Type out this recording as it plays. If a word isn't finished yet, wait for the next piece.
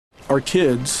Our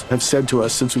kids have said to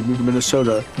us since we moved to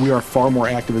Minnesota, we are far more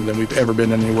active than we've ever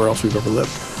been anywhere else we've ever lived.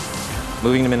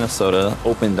 Moving to Minnesota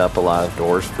opened up a lot of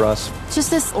doors for us.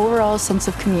 Just this overall sense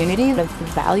of community, the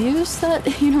values that,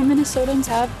 Minnesotans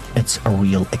have. It's a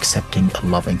real accepting,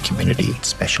 loving community,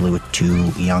 especially with two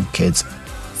young kids.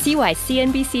 See why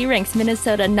CNBC ranks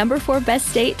Minnesota number 4 best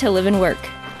state to live and work.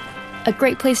 A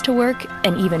great place to work,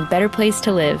 an even better place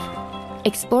to live.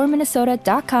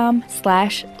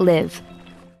 ExploreMinnesota.com/live.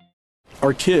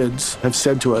 Our kids have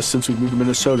said to us since we moved to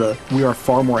Minnesota, we are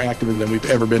far more active than we've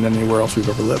ever been anywhere else we've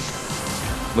ever lived.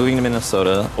 Moving to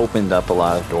Minnesota opened up a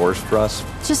lot of doors for us.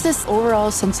 Just this overall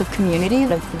sense of community,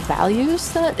 the values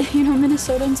that,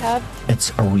 Minnesotans have.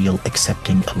 It's a real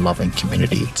accepting, loving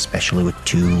community, especially with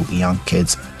two young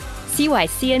kids. See why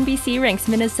CNBC ranks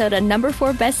Minnesota number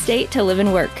 4 best state to live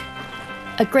and work.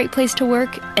 A great place to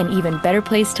work, an even better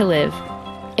place to live.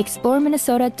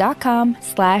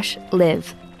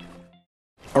 ExploreMinnesota.com/live.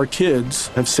 Our kids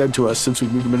have said to us since we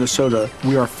moved to Minnesota,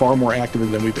 we are far more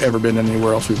active than we've ever been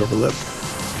anywhere else we've ever lived.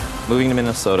 Moving to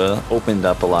Minnesota opened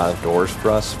up a lot of doors for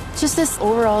us. Just this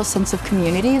overall sense of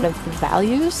community, the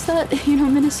values that,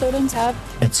 Minnesotans have.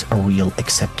 It's a real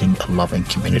accepting, loving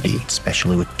community,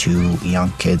 especially with two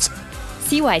young kids.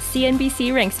 See why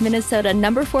CNBC ranks Minnesota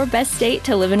number 4 best state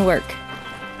to live and work.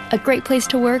 A great place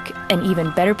to work, an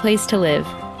even better place to live.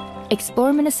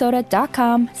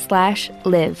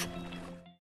 ExploreMinnesota.com/live.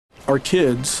 Our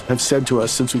kids have said to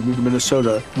us since we moved to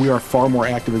Minnesota, we are far more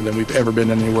active than we've ever been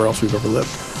anywhere else we've ever lived.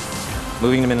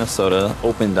 Moving to Minnesota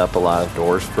opened up a lot of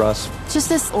doors for us. Just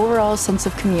this overall sense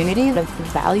of community, the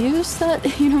values that,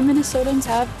 Minnesotans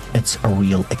have. It's a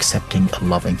real accepting,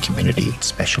 loving community,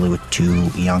 especially with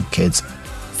two young kids.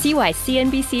 See why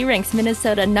CNBC ranks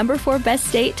Minnesota number 4 best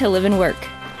state to live and work.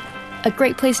 A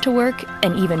great place to work,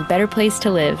 an even better place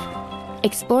to live.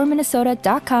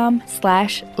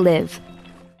 ExploreMinnesota.com/live.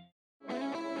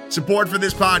 Support for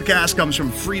this podcast comes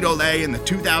from Frito-Lay and the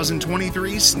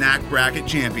 2023 Snack Bracket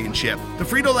Championship. The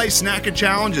Frito-Lay Snack-It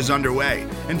Challenge is underway,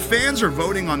 and fans are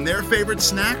voting on their favorite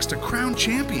snacks to crown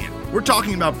champion. We're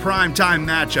talking about prime-time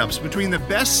matchups between the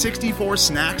best 64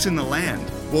 snacks in the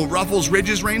land. Will Ruffles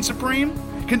Ridges reign supreme?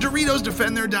 Can Doritos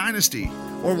defend their dynasty?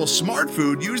 Or will Smart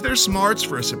Food use their smarts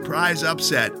for a surprise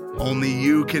upset? Only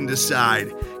you can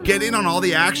decide. Get in on all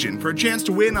the action for a chance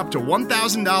to win up to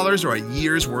 $1,000 or a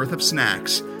year's worth of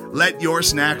snacks. Let your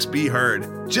snacks be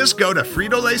heard. Just go to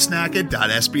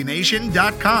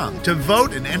fritolaysnacket.sbnation.com to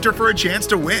vote and enter for a chance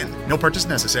to win. No purchase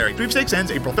necessary. Sweepstakes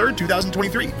ends April 3rd,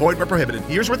 2023. Void where prohibited.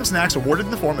 Year's worth of snacks awarded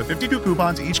in the form of 52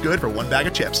 coupons, each good for 1 bag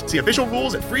of chips. See official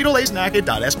rules at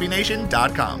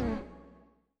fritolaysnacket.sbnation.com.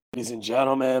 Ladies and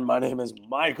gentlemen, my name is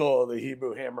Michael, the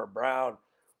Hebrew Hammer Brown,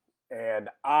 and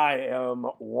I am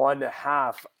one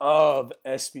half of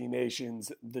SB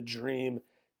Nation's The Dream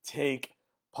Take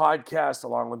podcast,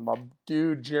 along with my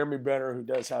dude, Jeremy Benner, who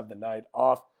does have the night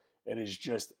off. It is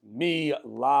just me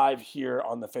live here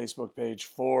on the Facebook page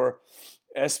for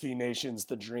SB Nation's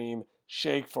The Dream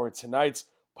Shake for tonight's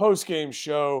post-game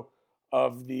show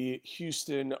of the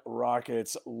Houston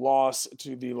Rockets' loss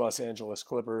to the Los Angeles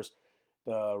Clippers.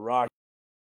 The Rockets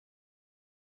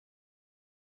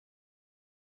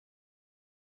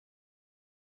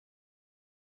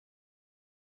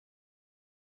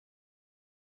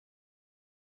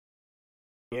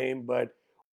game, but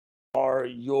are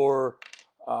your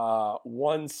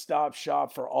one-stop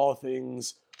shop for all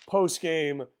things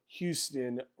post-game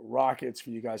Houston Rockets for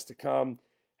you guys to come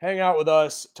hang out with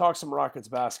us, talk some Rockets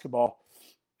basketball,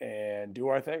 and do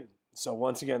our thing. So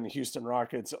once again, the Houston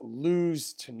Rockets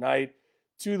lose tonight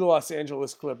to the Los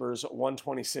Angeles Clippers,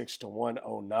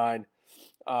 126-109.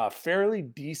 Fairly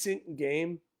decent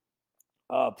game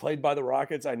played by the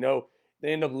Rockets. I know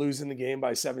they end up losing the game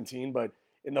by 17, but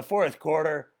in the fourth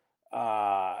quarter,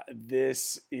 it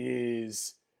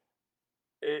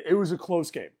was a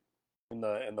close game in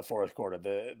the fourth quarter.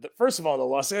 First of all, the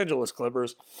Los Angeles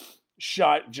Clippers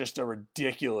shot just a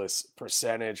ridiculous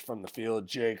percentage from the field.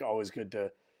 Jake, always good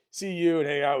to see you and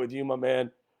hang out with you, my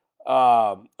man.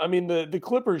 The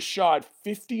Clippers shot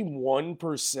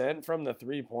 51% from the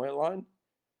three-point line.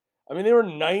 They were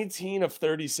 19 of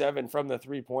 37 from the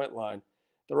three-point line.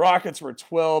 The Rockets were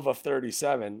 12 of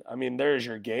 37. There's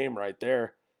your game right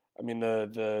there.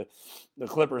 The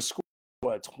Clippers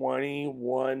scored,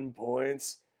 21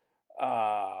 points?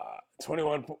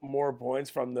 21 more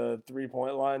points from the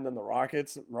three-point line than the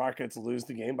Rockets. Rockets lose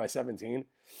the game by 17.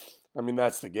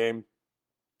 That's the game.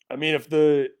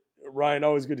 Ryan,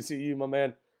 always good to see you, my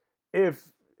man. If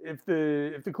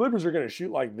the Clippers are going to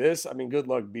shoot like this, good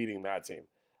luck beating that team.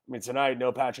 Tonight,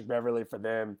 no Patrick Beverley for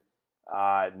them.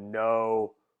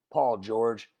 No Paul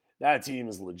George. that team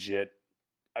is legit.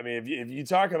 I mean, if you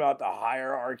talk about the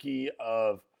hierarchy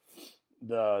of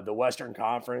the Western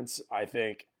Conference, I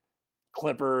think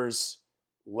Clippers,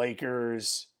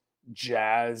 Lakers,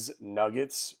 Jazz,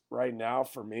 Nuggets right now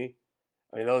for me.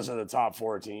 I mean, those are the top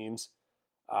 4 teams.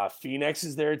 Phoenix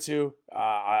is there too.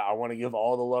 I want to give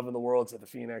all the love in the world to the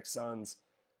Phoenix Suns.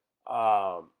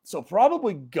 So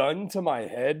probably gun to my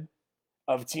head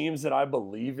of teams that I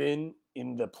believe in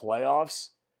the playoffs,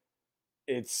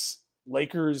 it's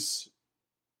Lakers,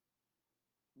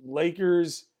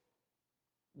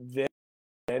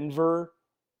 Denver,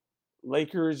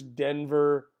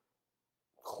 Denver,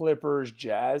 Clippers,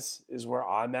 Jazz is where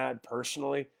I'm at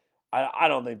personally. I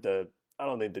don't think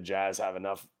the Jazz have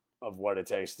enough of what it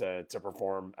takes to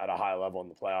perform at a high level in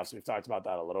the playoffs. We've talked about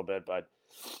that a little bit, but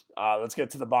let's get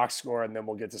to the box score and then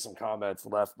we'll get to some comments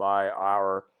left by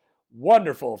our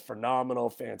wonderful, phenomenal,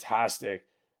 fantastic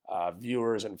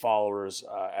viewers and followers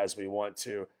as we want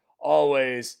to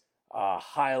always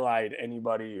highlight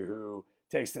anybody who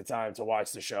takes the time to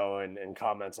watch the show and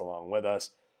comments along with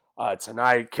us.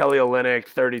 Tonight, Kelly Olynyk,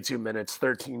 32 minutes,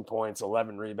 13 points,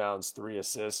 11 rebounds, 3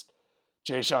 assists.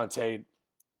 Jayshawn Tate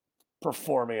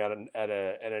performing at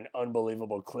an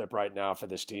unbelievable clip right now for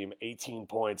this team. 18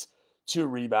 points, 2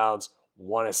 rebounds,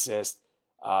 1 assist,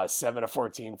 7 of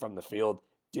 14 from the field.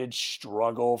 Did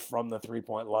struggle from the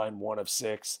three-point line, 1 of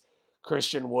 6.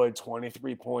 Christian Wood,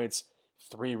 23 points,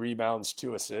 3 rebounds,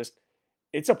 2 assists.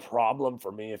 It's a problem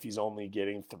for me if he's only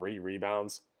getting 3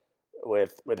 rebounds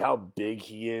with how big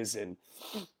he is, and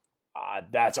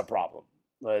that's a problem.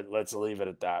 Let's leave it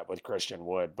at that with Christian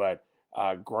Wood. But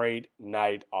great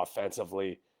night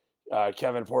offensively.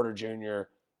 Kevin Porter Jr.,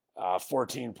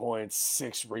 14 points,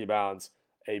 6 rebounds.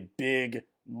 A big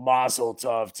mazel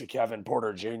tov to Kevin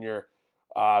Porter Jr.,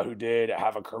 who did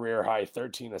have a career-high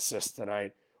 13 assists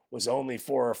tonight, was only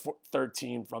 4 of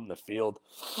 13 from the field.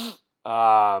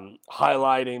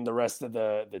 Highlighting the rest of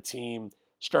the team,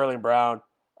 Sterling Brown,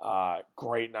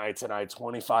 great night tonight,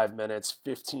 25 minutes,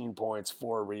 15 points,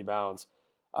 4 rebounds.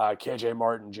 KJ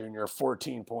Martin Jr.,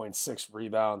 14 points, 6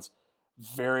 rebounds.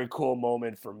 Very cool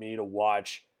moment for me to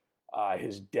watch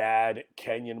his dad,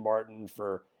 Kenyon Martin,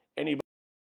 for anybody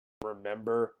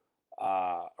remember,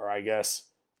 or I guess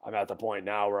I'm at the point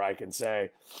now where I can say,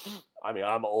 I mean,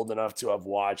 I'm old enough to have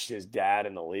watched his dad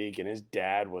in the league, and his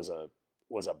dad was a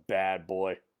bad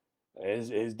boy.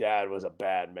 His dad was a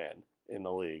bad man in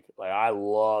the league. Like, I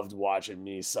loved watching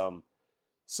me some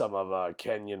of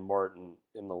Kenyon Martin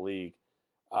in the league.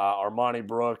 Armani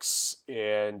Brooks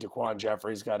and Daquan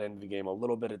Jeffries got into the game a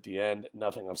little bit at the end.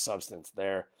 Nothing of substance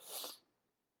there.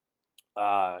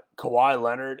 Kawhi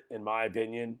Leonard, in my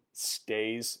opinion,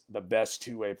 stays the best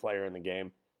two-way player in the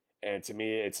game, and to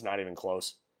me, it's not even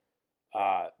close.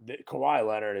 Kawhi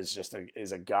Leonard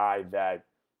is a guy that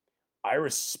I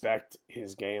respect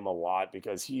his game a lot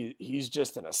because he's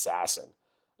just an assassin.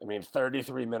 I mean,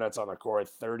 33 minutes on the court,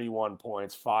 31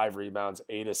 points, 5 rebounds,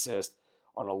 8 assists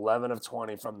on 11 of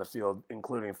 20 from the field,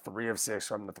 including 3 of 6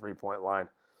 from the three-point line.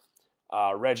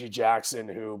 Reggie Jackson,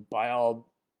 who by all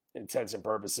intents and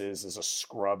purposes is a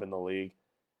scrub in the league.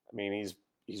 I mean,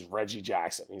 he's Reggie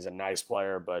Jackson. He's a nice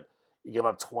player, but you give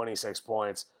up 26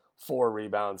 points, 4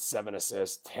 rebounds, 7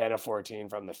 assists, 10 of 14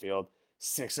 from the field,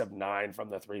 6 of 9 from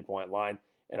the three-point line,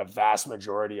 and a vast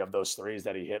majority of those threes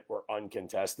that he hit were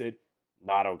uncontested.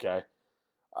 Not okay.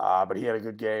 But he had a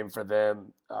good game for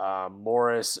them.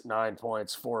 Morris, 9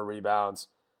 points, 4 rebounds.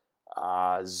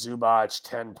 Zubac,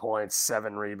 10 points,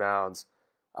 7 rebounds.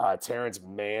 Terrence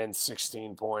Mann,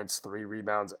 16 points, 3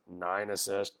 rebounds, 9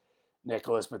 assists.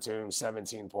 Nicholas Batum,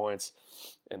 17 points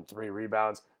and 3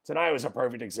 rebounds. Tonight was a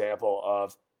perfect example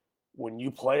of when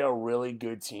you play a really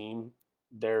good team,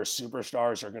 their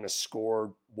superstars are going to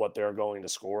score what they're going to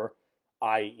score,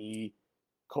 i.e.,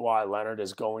 Kawhi Leonard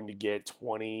is going to get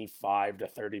 25 to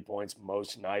 30 points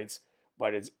most nights,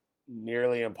 but it's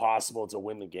nearly impossible to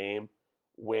win the game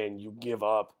when you give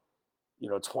up,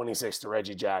 26 to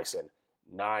Reggie Jackson,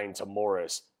 9 to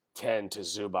Morris, 10 to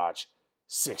Zubac,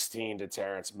 16 to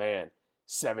Terrence Mann,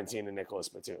 17 to Nicholas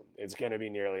Batum. It's going to be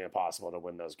nearly impossible to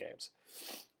win those games.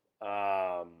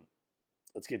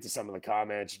 Let's get to some of the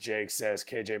comments. Jake says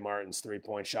KJ Martin's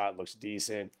three-point shot looks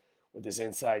decent. With his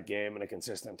inside game and a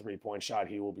consistent three-point shot,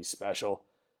 he will be special.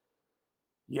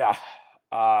 Yeah,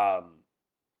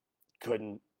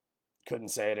 couldn't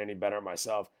say it any better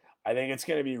myself. I think it's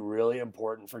going to be really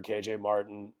important for KJ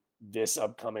Martin this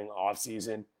upcoming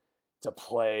offseason to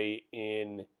play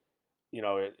in,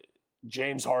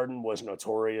 James Harden was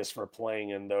notorious for playing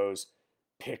in those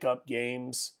pickup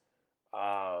games,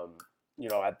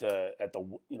 at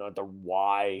the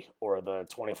Y or the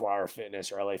 24-hour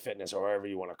fitness or LA Fitness or whatever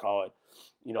you want to call it,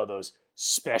 those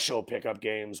special pickup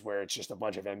games where it's just a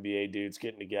bunch of NBA dudes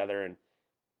getting together and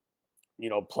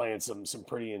playing some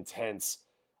pretty intense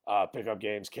pickup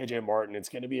games. KJ Martin, it's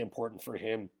going to be important for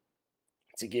him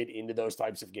to get into those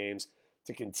types of games,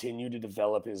 to continue to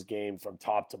develop his game from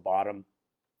top to bottom.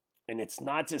 And it's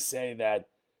not to say that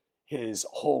his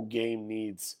whole game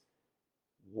needs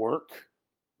work,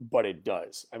 but it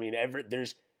does. I mean,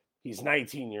 he's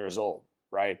 19 years old,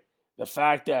 right? The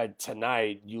fact that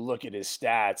tonight you look at his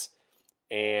stats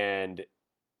and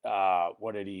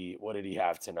what did he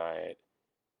have tonight?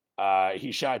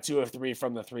 He shot 2 of 3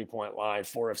 from the 3-point line,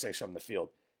 4 of 6 from the field.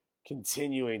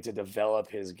 Continuing to develop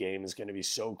his game is going to be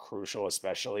so crucial,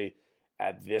 especially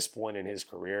at this point in his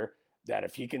career, that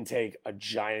if he can take a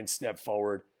giant step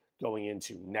forward going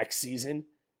into next season,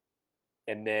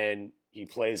 and then he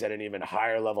plays at an even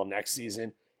higher level next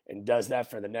season and does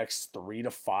that for the next 3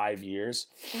 to 5 years,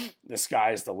 the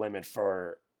sky's the limit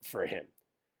for him.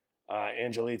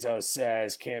 Angelito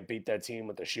says, can't beat that team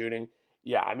with the shooting.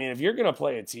 Yeah, I mean, if you're going to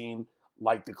play a team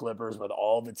like the Clippers with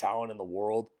all the talent in the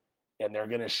world, and they're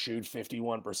going to shoot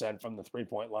 51% from the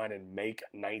 3-point line and make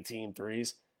 19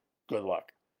 threes, good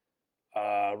luck.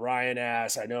 Ryan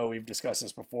asks, I know we've discussed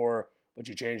this before, but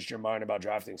you changed your mind about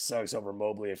drafting Suggs over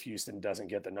Mobley if Houston doesn't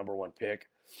get the number 1 pick.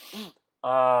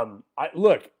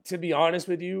 Look, to be honest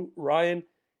with you, Ryan,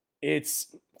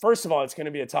 first of all, it's going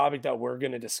to be a topic that we're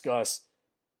going to discuss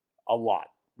a lot,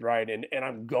 right? And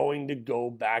I'm going to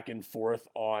go back and forth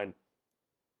on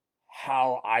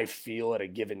how I feel at a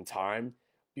given time,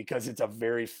 because it's a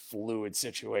very fluid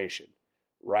situation,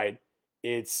 right?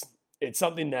 It's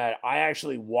something that I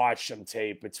actually watched some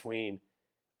tape between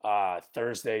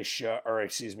Wednesday show.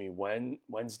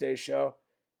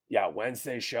 Yeah,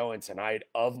 Wednesday show and tonight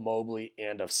of Mobley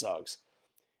and of Suggs.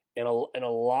 And a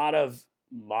lot of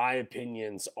my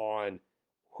opinions on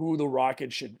who the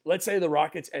Rockets should, let's say the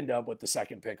Rockets end up with the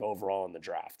 2nd pick overall in the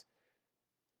draft.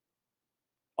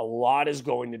 A lot is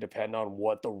going to depend on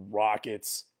what the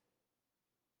Rockets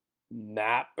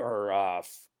map or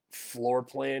floor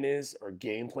plan is or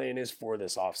game plan is for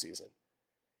this offseason.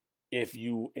 If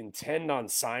you intend on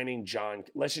signing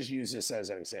let's just use this as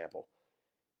an example.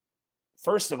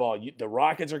 First of all, the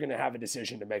Rockets are going to have a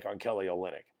decision to make on Kelly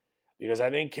Olynyk, because I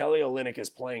think Kelly Olynyk is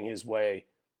playing his way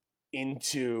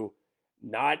into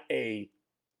not a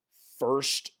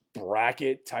first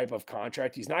bracket type of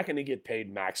contract. He's not going to get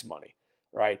paid max money,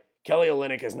 right? Kelly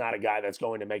Olynyk is not a guy that's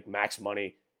going to make max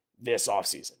money this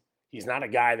offseason. He's not a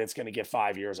guy that's going to get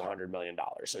 5 years, $100 million.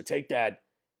 So take that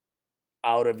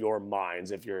out of your minds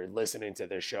if you're listening to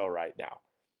this show right now.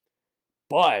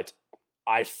 But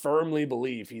I firmly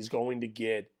believe he's going to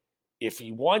get, if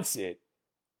he wants it,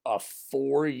 a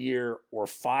 4-year or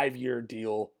 5-year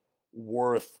deal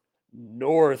worth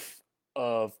north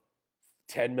of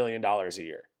 $10 million a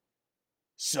year.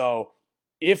 So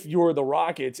if you're the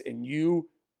Rockets and you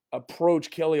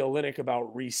approach Kelly Olynyk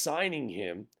about re-signing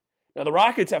him, now the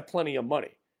Rockets have plenty of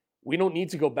money. We don't need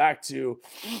to go back to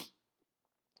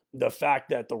the fact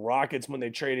that the Rockets, when they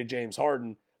traded James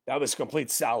Harden, that was a complete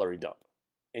salary dump.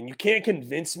 And you can't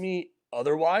convince me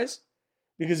otherwise,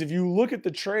 because if you look at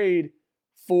the trade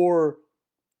for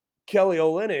Kelly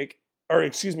Olynyk,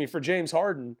 for James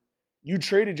Harden, you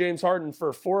traded James Harden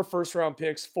for 4 first-round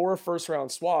picks, 4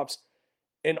 first-round swaps,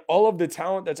 and all of the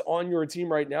talent that's on your team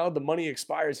right now, the money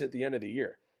expires at the end of the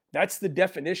year. That's the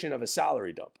definition of a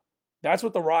salary dump. That's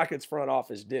what the Rockets front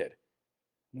office did.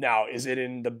 Now, is it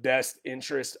in the best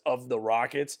interest of the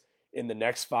Rockets in the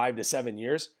next 5 to 7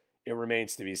 years? It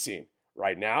remains to be seen.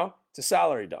 Right now, it's a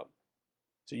salary dump.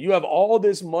 So you have all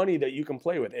this money that you can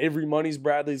play with. Avery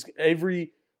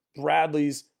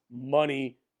Bradley's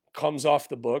money comes off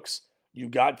the books. You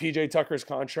got PJ Tucker's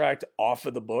contract off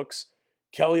of the books.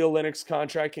 Kelly Olynyk's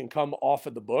contract can come off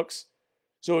of the books.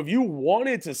 So if you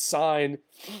wanted to sign,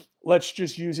 let's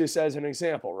just use this as an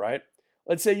example, right?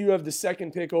 Let's say you have the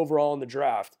 2nd pick overall in the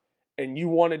draft and you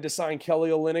wanted to sign Kelly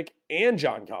Olynyk and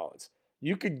John Collins.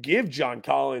 You could give John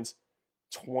Collins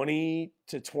 $20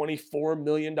 to $24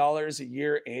 million a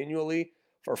year annually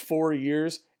for 4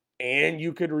 years, and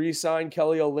you could re-sign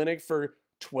Kelly Olynyk for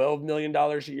 $12 million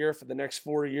a year for the next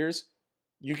 4 years.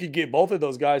 You could get both of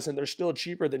those guys, and they're still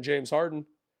cheaper than James Harden.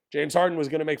 James Harden was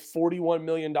going to make $41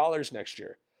 million next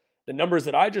year. The numbers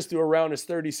that I just threw around is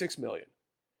 $36 million.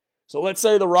 So let's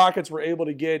say the Rockets were able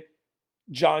to get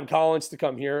John Collins to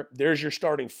come here. There's your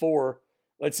starting 4.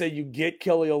 Let's say you get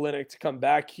Kelly Olynyk to come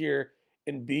back here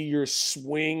and be your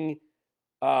swing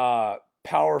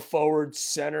power forward,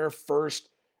 center, first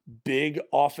big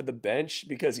off of the bench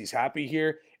because he's happy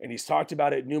here. And he's talked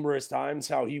about it numerous times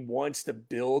how he wants to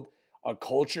build a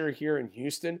culture here in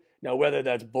Houston. Now, whether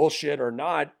that's bullshit or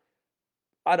not,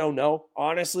 I don't know.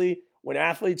 Honestly, when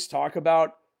athletes talk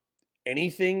about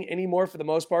anything anymore, for the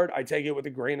most part, I take it with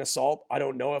a grain of salt. I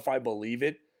don't know if I believe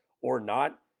it or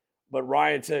not. But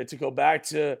Ryan, to go back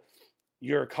to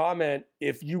your comment,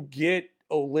 if you get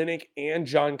Olynyk and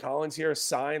John Collins here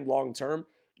signed long term,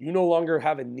 you no longer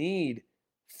have a need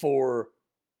for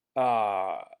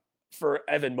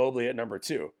Evan Mobley at number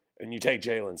 2, and you take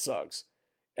Jalen Suggs.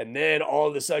 And then all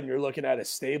of a sudden you're looking at a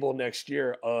stable next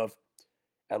year of,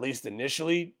 at least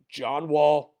initially, John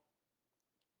Wall,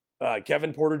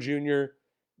 Kevin Porter Jr.,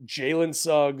 Jalen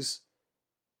Suggs,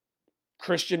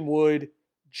 Christian Wood,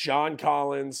 John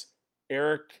Collins,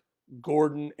 Eric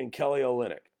Gordon, and Kelly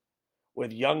Olynyk,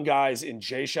 with young guys in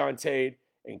Jayshawn Tate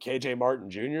and KJ Martin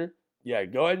Jr. Yeah,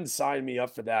 go ahead and sign me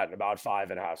up for that in about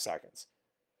 5.5 seconds.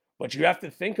 But you have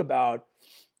to think about,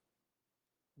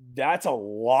 that's a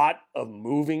lot of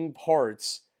moving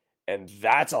parts, and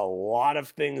that's a lot of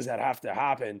things that have to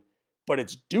happen, but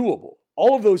it's doable.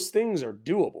 All of those things are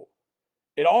doable.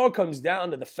 It all comes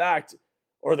down to the fact,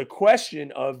 or the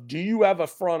question of, do you have a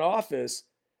front office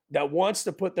that wants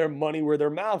to put their money where their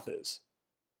mouth is?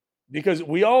 Because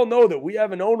we all know that we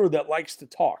have an owner that likes to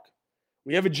talk.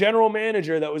 We have a general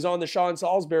manager that was on the Sean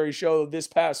Salisbury show this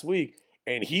past week,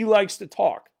 and he likes to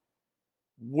talk.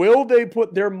 Will they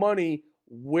put their money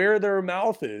where their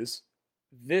mouth is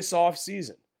this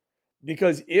offseason?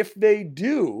 Because if they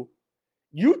do,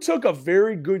 you took a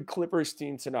very good Clippers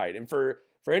team tonight. And for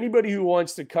anybody who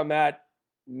wants to come at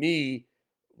me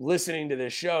listening to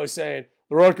this show saying,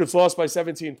 the Rockets lost by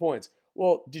 17 points.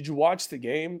 Well, did you watch the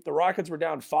game? The Rockets were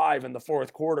down 5 in the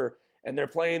fourth quarter, and they're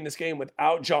playing this game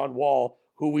without John Wall,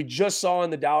 who we just saw in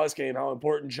the Dallas game how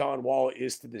important John Wall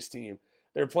is to this team.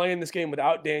 They're playing this game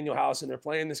without Daniel House, and they're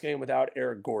playing this game without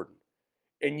Eric Gordon.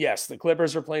 And yes, the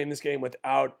Clippers are playing this game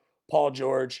without Paul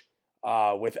George,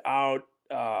 without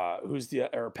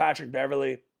Patrick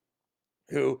Beverly,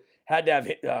 who had to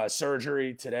have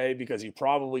surgery today because he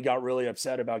probably got really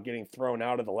upset about getting thrown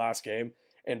out of the last game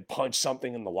and punched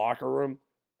something in the locker room.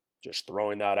 Just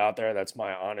throwing that out there. That's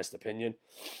my honest opinion.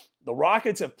 The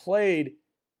Rockets have played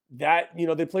that,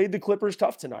 they played the Clippers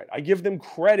tough tonight. I give them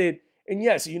credit. And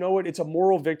yes, you know what? It's a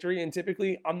moral victory. And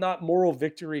typically, I'm not moral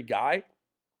victory guy.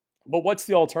 But what's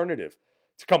the alternative?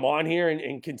 To come on here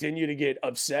and continue to get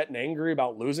upset and angry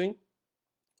about losing?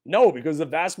 No, because the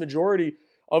vast majority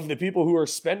of the people who are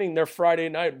spending their Friday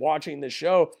night watching this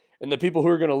show and the people who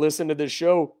are going to listen to this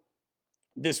show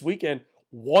this weekend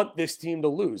want this team to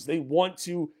lose. They want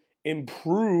to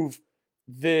improve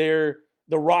the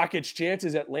Rockets'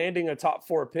 chances at landing a top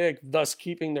 4 pick, thus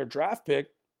keeping their draft pick.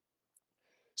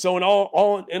 So in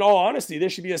all honesty,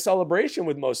 this should be a celebration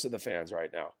with most of the fans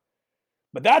right now.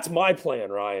 But that's my plan,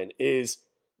 Ryan,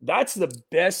 that's the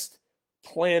best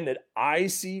plan that I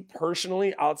see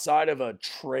personally outside of a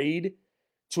trade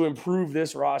to improve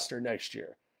this roster next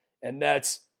year. And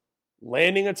that's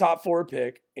landing a top 4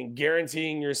 pick and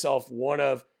guaranteeing yourself one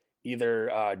of either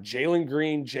Jalen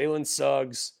Green, Jalen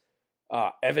Suggs,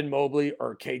 Evan Mobley,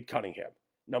 or Cade Cunningham.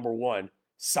 Number 1,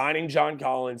 signing John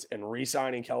Collins and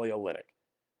re-signing Kelly Olynyk.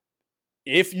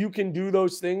 If you can do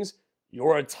those things,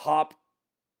 you're a playoff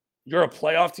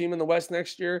team in the West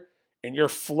next year, and you're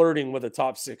flirting with a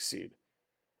top 6 seed.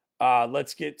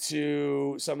 Let's get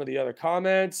to some of the other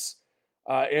comments.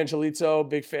 Angelito,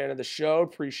 big fan of the show.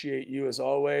 Appreciate you as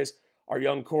always. Our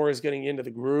young core is getting into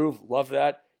the groove. Love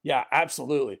that. Yeah,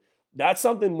 absolutely. That's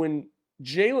something when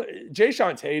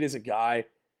Jayshawn Tate is a guy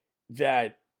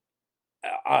that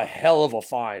a hell of a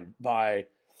find by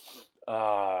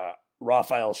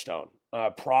Raphael Stone.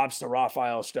 Props to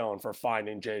Raphael Stone for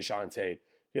finding Jayshawn Tate,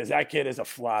 because that kid is a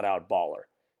flat-out baller.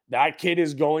 That kid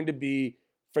is going to be,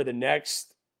 for the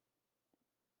next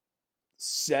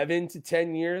 7 to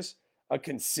 10 years, a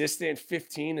consistent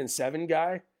 15-7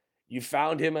 guy. You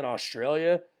found him in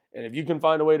Australia, and if you can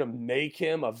find a way to make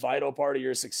him a vital part of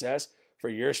your success for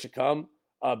years to come,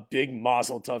 a big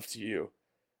mazel tov to you.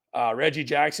 Reggie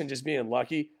Jackson just being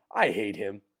lucky. I hate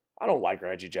him. I don't like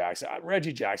Reggie Jackson.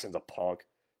 Reggie Jackson's a punk.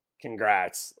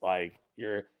 Congrats. Like,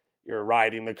 you're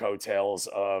riding the coattails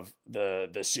of the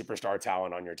superstar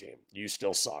talent on your team. You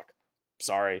still suck.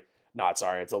 Sorry. Not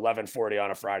sorry. It's 11:40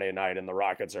 on a Friday night, and the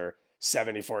Rockets are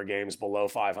 74 games below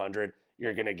 500.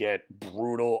 You're going to get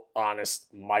brutal,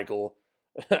 honest Michael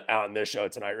on this show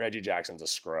tonight. Reggie Jackson's a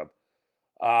scrub.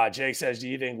 Jake says, do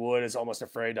you think Wood is almost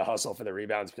afraid to hustle for the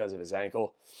rebounds because of his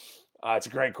ankle? It's a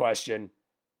great question.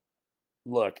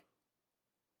 Look,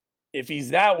 if he's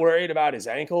that worried about his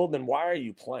ankle, then why are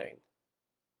you playing?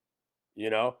 You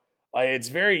know, like it's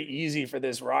very easy for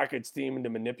this Rockets team to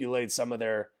manipulate some of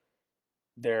their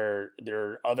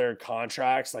other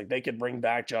contracts. Like they could bring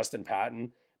back Justin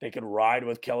Patton. They could ride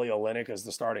with Kelly Olynyk as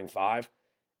the starting five.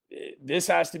 This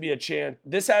has to be a chance.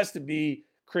 This has to be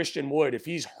Christian Wood. If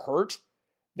he's hurt,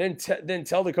 then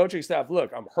tell the coaching staff,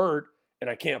 look, I'm hurt and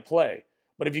I can't play.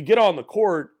 But if you get on the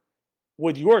court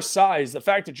with your size, the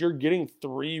fact that you're getting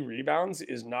 3 rebounds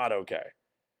is not okay.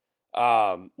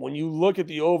 When you look at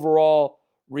the overall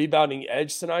rebounding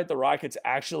edge tonight, the Rockets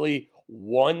actually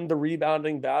won the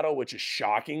rebounding battle, which is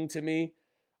shocking to me.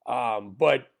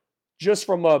 But just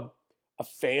from a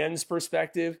fan's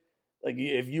perspective, like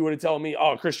if you were to tell me,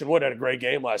 oh, Christian Wood had a great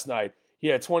game last night. He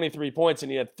had 23 points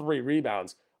and he had 3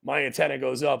 rebounds. My antenna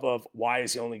goes up of why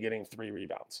is he only getting 3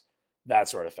 rebounds? That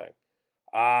sort of thing.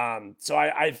 So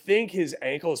I think his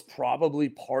ankle is probably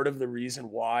part of the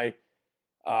reason why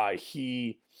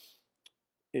he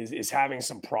is having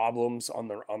some problems on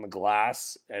the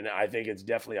glass, and I think it's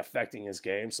definitely affecting his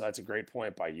game. So that's a great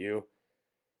point by you.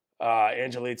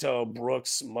 Angelito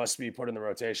Brooks must be put in the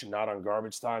rotation, not on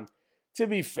garbage time. To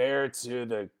be fair to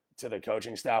the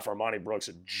coaching staff, Armani Brooks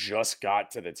just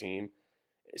got to the team,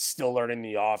 still learning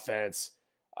the offense.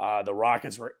 The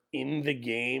Rockets were in the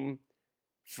game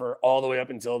for all the way up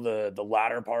until the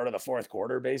latter part of the fourth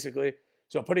quarter, basically.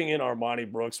 So putting in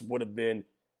Armani Brooks would have been,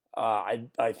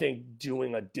 I think,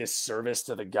 doing a disservice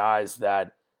to the guys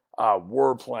that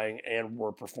were playing and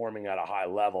were performing at a high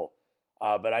level.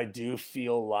 But I do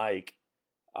feel like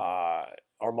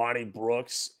Armani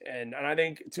Brooks and I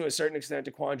think to a certain extent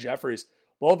Daquan Jeffries,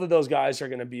 both of those guys are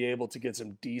going to be able to get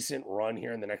some decent run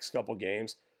here in the next couple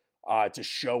games to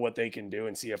show what they can do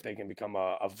and see if they can become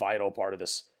a vital part of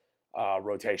this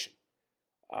rotation.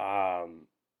 How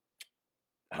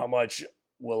much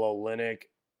will Olynyk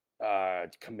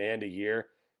command a year?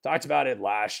 Talked about it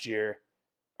last year,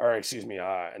 or excuse me,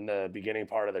 in the beginning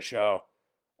part of the show.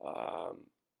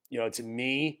 To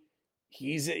me,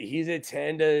 he's a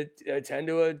 10 to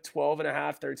a 12 and a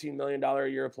half, $13 million a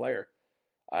year player.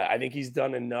 I think he's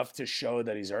done enough to show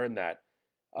that he's earned that.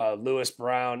 Lewis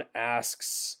Brown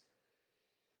asks,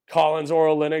 Collins or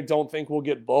Olynyk, don't think we'll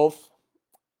get both.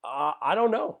 I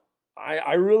don't know.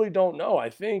 I really don't know. I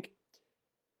think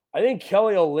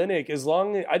Kelly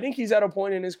Olynyk, I think he's at a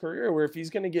point in his career where if he's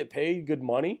going to get paid good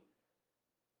money,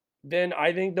 then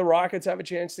I think the Rockets have a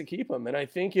chance to keep him. And I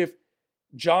think if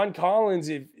John Collins,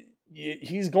 if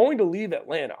he's going to leave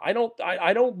Atlanta, I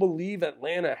don't believe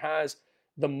Atlanta has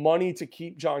the money to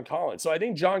keep John Collins. So I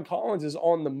think John Collins is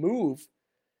on the move.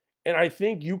 And I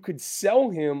think you could sell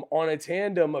him on a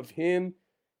tandem of him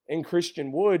and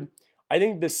Christian Wood. I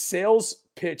think the sales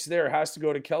pitch there has to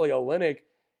go to Kelly Olynyk,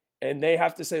 and they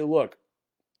have to say, look,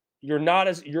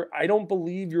 I don't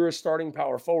believe you're a starting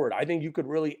power forward. I think you could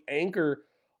really anchor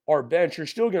our bench. You're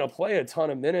still going to play a ton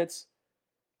of minutes.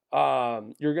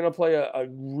 You're going to play a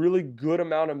really good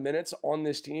amount of minutes on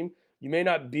this team. You may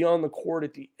not be on the court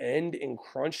at the end in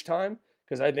crunch time,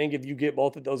 because I think if you get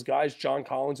both of those guys, John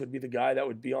Collins would be the guy that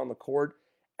would be on the court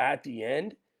at the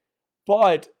end.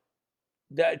 But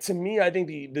that, to me, I think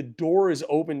the door is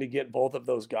open to get both of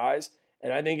those guys.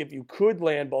 And I think if you could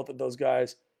land both of those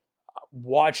guys,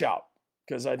 watch out.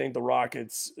 Because I think the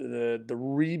Rockets, the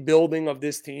rebuilding of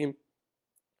this team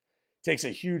takes a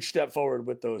huge step forward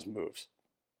with those moves.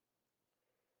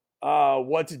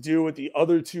 What to do with the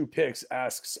other 2 picks,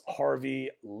 asks Harvey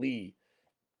Lee.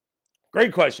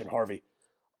 Great question, Harvey.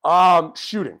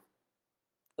 Shooting.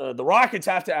 The Rockets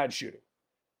have to add shooting.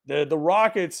 The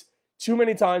Rockets, too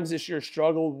many times this year,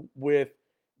 struggled with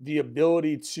the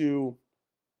ability to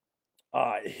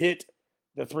hit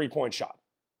the 3-point shot,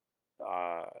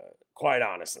 quite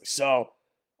honestly. So,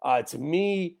 to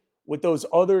me, with those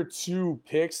other 2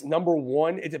 picks, number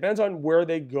 1, it depends on where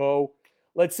they go.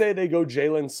 Let's say they go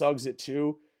Jalen Suggs at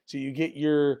 2, so you get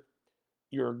your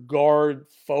guard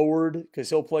forward because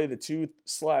he'll play the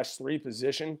 2/3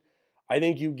 position. I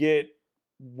think you get,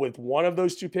 with one of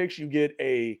those 2 picks, you get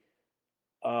a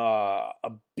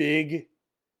big.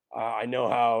 I know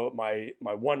how my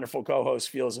wonderful co-host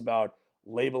feels about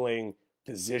labeling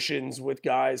positions with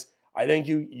guys. I think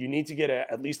you need to get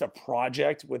at least a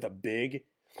project with a big.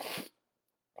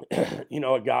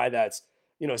 A guy that's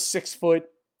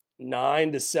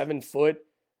 6'9" to 7 foot.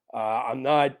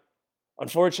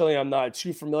 Unfortunately, I'm not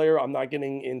too familiar. I'm not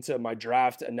getting into my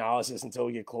draft analysis until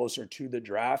we get closer to the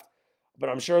draft. But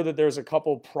I'm sure that there's a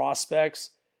couple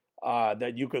prospects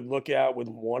that you could look at with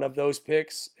one of those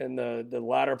picks in the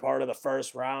latter part of the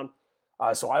first round.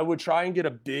 So I would try and get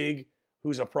a big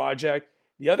who's a project.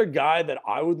 The other guy that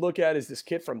I would look at is this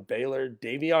kid from Baylor,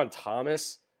 Davion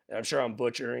Thomas. And I'm sure I'm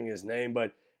butchering his name,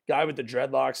 but guy with the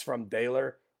dreadlocks from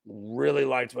Baylor. Really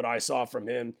liked what I saw from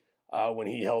him when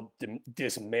he helped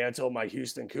dismantle my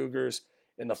Houston Cougars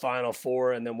in the Final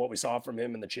Four, and then what we saw from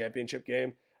him in the championship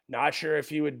game. Not sure if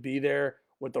he would be there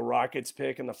with the Rockets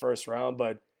pick in the first round,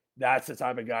 but that's the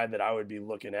type of guy that I would be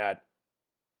looking at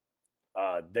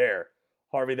there.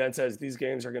 Harvey then says these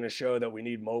games are going to show that we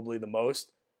need Mobley the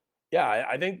most. Yeah,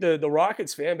 I think the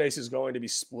Rockets fan base is going to be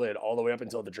split all the way up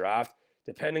until the draft,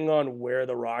 depending on where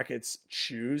the Rockets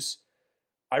choose.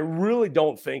 I really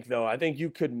don't think, though. I think you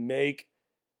could make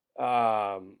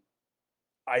a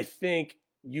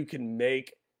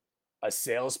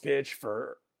sales pitch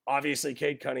for, obviously,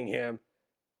 Cade Cunningham.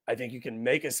 I think you can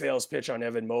make a sales pitch on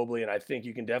Evan Mobley, and I think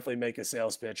you can definitely make a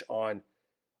sales pitch on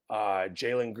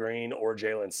Jalen Green or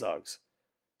Jalen Suggs.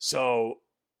 So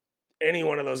any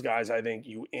one of those guys, I think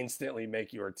you instantly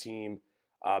make your team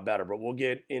better. But we'll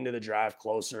get into the draft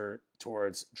closer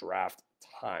towards draft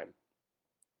time.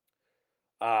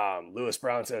 Lewis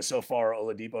Brown says, so far,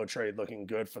 Oladipo trade looking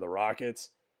good for the Rockets.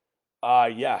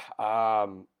 Yeah.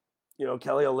 Kelly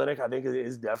Olynyk, I think,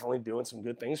 is definitely doing some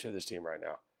good things for this team right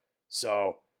now.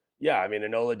 So, yeah, I mean,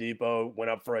 and Oladipo went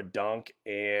up for a dunk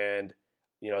and,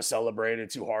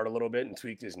 celebrated too hard a little bit and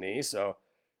tweaked his knee. So,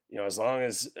 as long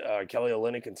as Kelly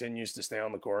Olynyk continues to stay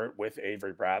on the court with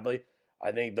Avery Bradley,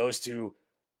 I think those two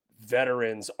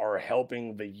veterans are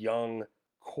helping the young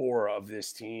core of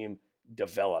this team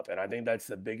develop. And I think that's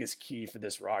the biggest key for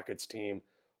this Rockets team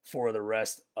for the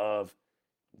rest of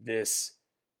this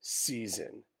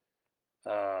season.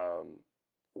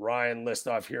 Ryan lists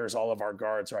off, here's all of our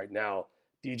guards right now: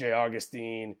 DJ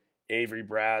Augustine, Avery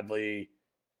Bradley,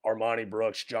 Armani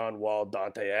Brooks, John Wall,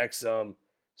 Dante Exum,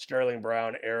 Sterling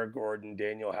Brown, Eric Gordon,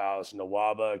 Daniel House,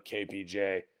 Nwaba,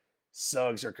 KPJ,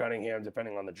 Suggs or Cunningham,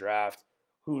 depending on the draft.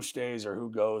 Who stays or who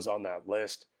goes on that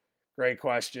list? Great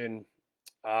question.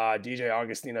 DJ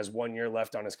Augustine has 1 year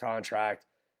left on his contract.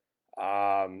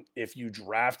 If you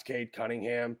draft Cade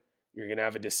Cunningham, you're going to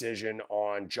have a decision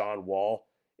on John Wall.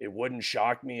 It wouldn't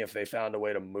shock me if they found a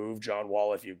way to move John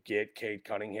Wall if you get Cade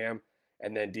Cunningham,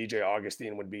 and then DJ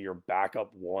Augustine would be your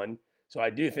backup one. So I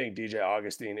do think DJ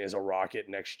Augustine is a Rocket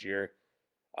next year.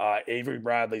 Avery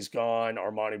Bradley's gone.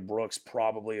 Armani Brooks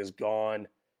probably is gone.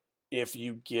 If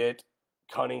you get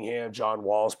Cunningham, John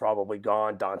Wall's probably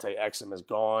gone. Dante Exum is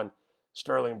gone.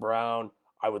 Sterling Brown,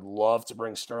 I would love to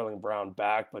bring Sterling Brown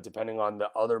back, but depending on the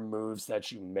other moves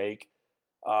that you make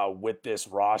with this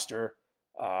roster,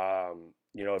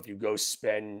 if you go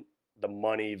spend the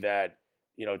money that,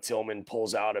 Tillman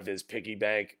pulls out of his piggy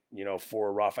bank,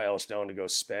 for Raphael Stone to go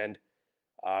spend,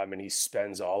 and he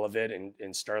spends all of it,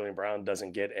 and Sterling Brown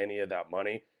doesn't get any of that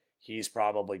money, he's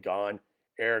probably gone.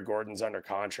 Eric Gordon's under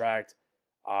contract.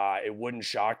 It wouldn't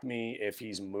shock me if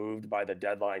he's moved by the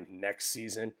deadline next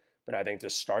season, but I think to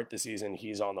start the season,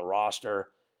 he's on the roster.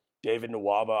 David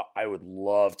Nwaba, I would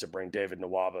love to bring David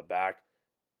Nwaba back.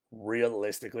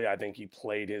 Realistically, I think he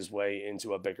played his way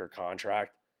into a bigger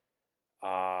contract.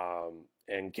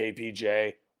 And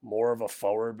KPJ, more of a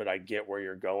forward, but I get where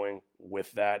you're going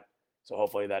with that. So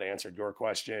hopefully that answered your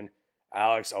question.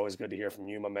 Alex, always good to hear from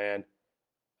you, my man.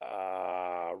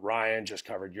 Ryan just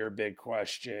covered your big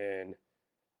question.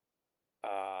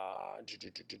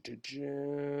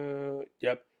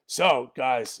 Yep. So,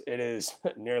 guys, it is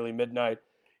nearly midnight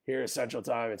here at Central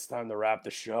Time. It's time to wrap the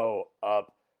show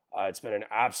up. It's been an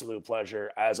absolute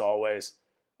pleasure, as always,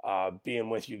 being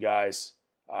with you guys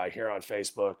here on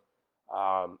Facebook.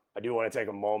 I do want to take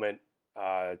a moment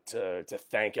to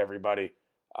thank everybody.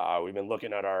 We've been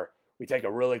looking at we take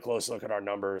a really close look at our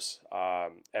numbers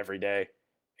every day.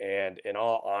 And in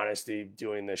all honesty,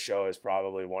 doing this show is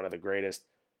probably one of the greatest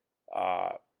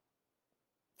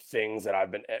things that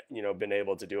I've been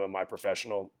able to do in my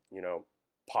professional,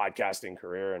 podcasting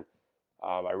career. And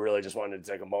I really just wanted to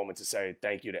take a moment to say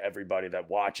thank you to everybody that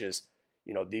watches,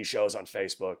 these shows on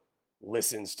Facebook,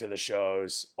 listens to the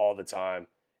shows all the time,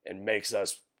 and makes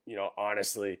us,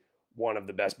 honestly, one of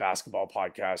the best basketball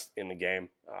podcasts in the game.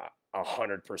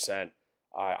 100%.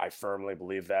 I firmly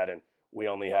believe that. And we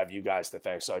only have you guys to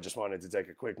thank. So I just wanted to take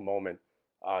a quick moment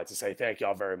to say thank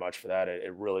y'all very much for that.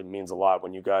 It really means a lot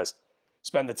when you guys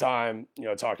spend the time,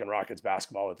 talking Rockets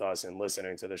basketball with us and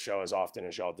listening to the show as often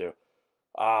as y'all do.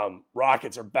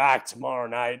 Rockets are back tomorrow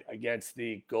night against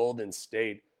the Golden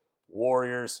State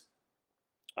Warriors.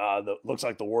 Looks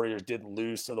like the Warriors did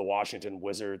lose to the Washington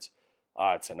Wizards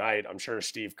tonight. I'm sure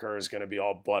Steve Kerr is going to be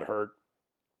all butthurt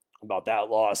about that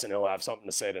loss, and he'll have something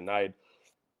to say tonight.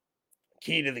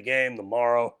 Key to the game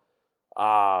tomorrow.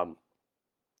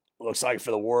 Looks like for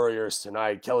the Warriors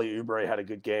tonight, Kelly Oubre had a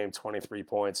good game, 23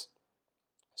 points.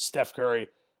 Steph Curry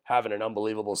having an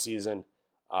unbelievable season,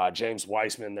 James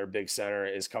Weissman, their big center,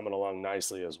 is coming along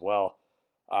nicely as well.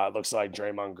 It looks like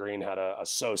Draymond Green had a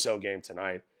so-so game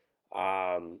tonight.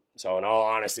 So in all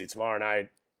honesty, tomorrow night,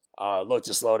 look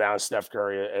to slow down Steph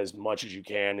Curry as much as you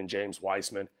can and James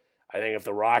Weissman. I think if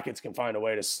the Rockets can find a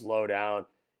way to slow down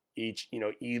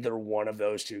either one of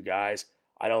those two guys,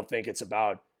 I don't think it's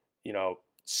about,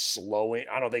 slowing.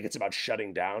 I don't think it's about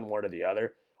shutting down one or the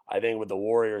other. I think with the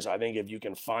Warriors, I think if you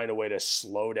can find a way to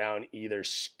slow down either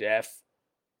Steph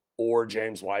or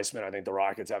James Weissman, I think the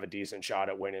Rockets have a decent shot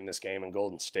at winning this game in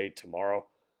Golden State tomorrow.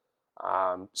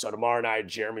 So tomorrow night,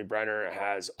 Jeremy Brenner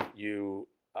has you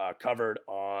covered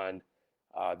on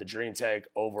the Dream Take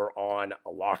over on a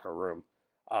Locker Room.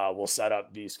 We'll set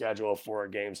up the schedule for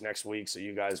games next week, so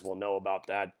you guys will know about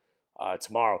that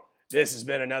tomorrow. This has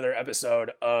been another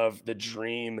episode of the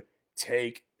Dream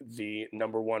Take, the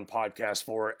 #1 podcast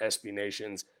for SB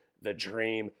Nation's The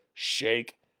Dream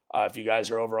Shake. If you guys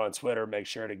are over on Twitter, make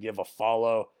sure to give a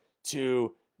follow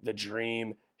to the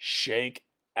Dream Shake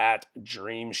at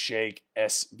Dream Shake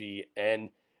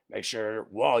SBN. Make sure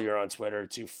while you're on Twitter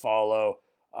to follow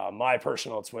my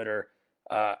personal Twitter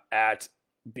at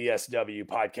BSW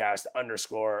podcast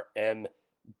 _MB.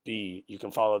 You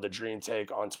can follow the Dream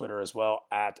Take on Twitter as well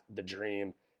at the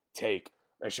Dream Take.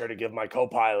 Make sure to give my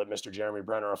co-pilot, Mr. Jeremy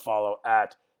Brenner, a follow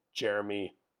at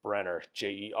Jeremy Brenner,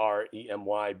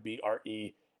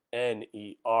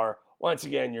 JeremyBrenner. Once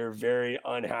again, your very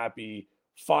unhappy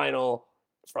final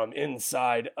from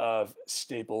inside of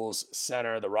Staples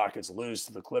Center. The Rockets lose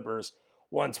to the Clippers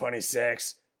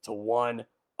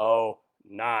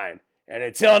 126-109. And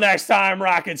until next time,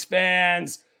 Rockets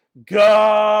fans, go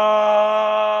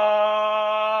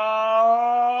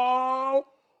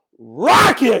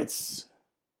Rockets!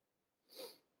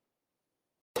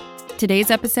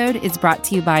 Today's episode is brought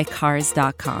to you by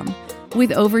Cars.com.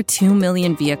 With over 2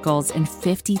 million vehicles and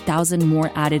 50,000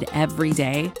 more added every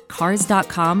day,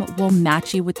 Cars.com will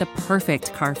match you with the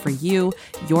perfect car for you,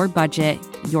 your budget,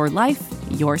 your life,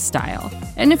 your style.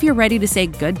 And if you're ready to say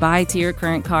goodbye to your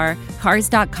current car,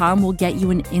 Cars.com will get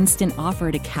you an instant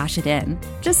offer to cash it in.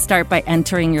 Just start by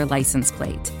entering your license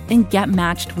plate and get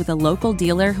matched with a local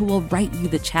dealer who will write you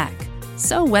the check.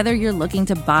 So whether you're looking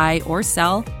to buy or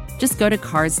sell, just go to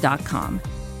Cars.com.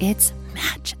 It's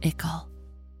magical.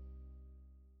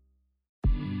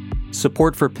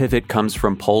 Support for Pivot comes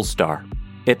from Polestar.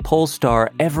 At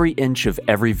Polestar, every inch of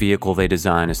every vehicle they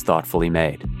design is thoughtfully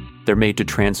made. They're made to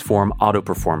transform auto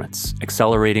performance,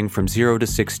 accelerating from 0 to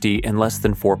 60 in less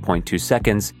than 4.2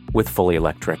 seconds with fully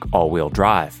electric all-wheel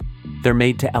drive. They're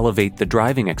made to elevate the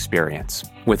driving experience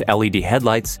with LED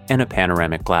headlights and a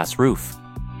panoramic glass roof.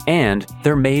 And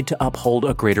they're made to uphold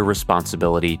a greater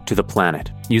responsibility to the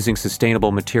planet using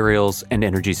sustainable materials and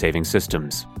energy-saving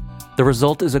systems. The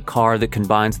result is a car that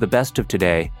combines the best of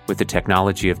today with the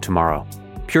technology of tomorrow.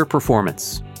 Pure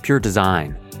performance, pure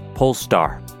design.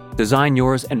 Polestar. Design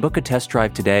yours and book a test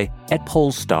drive today at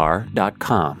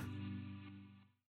polestar.com.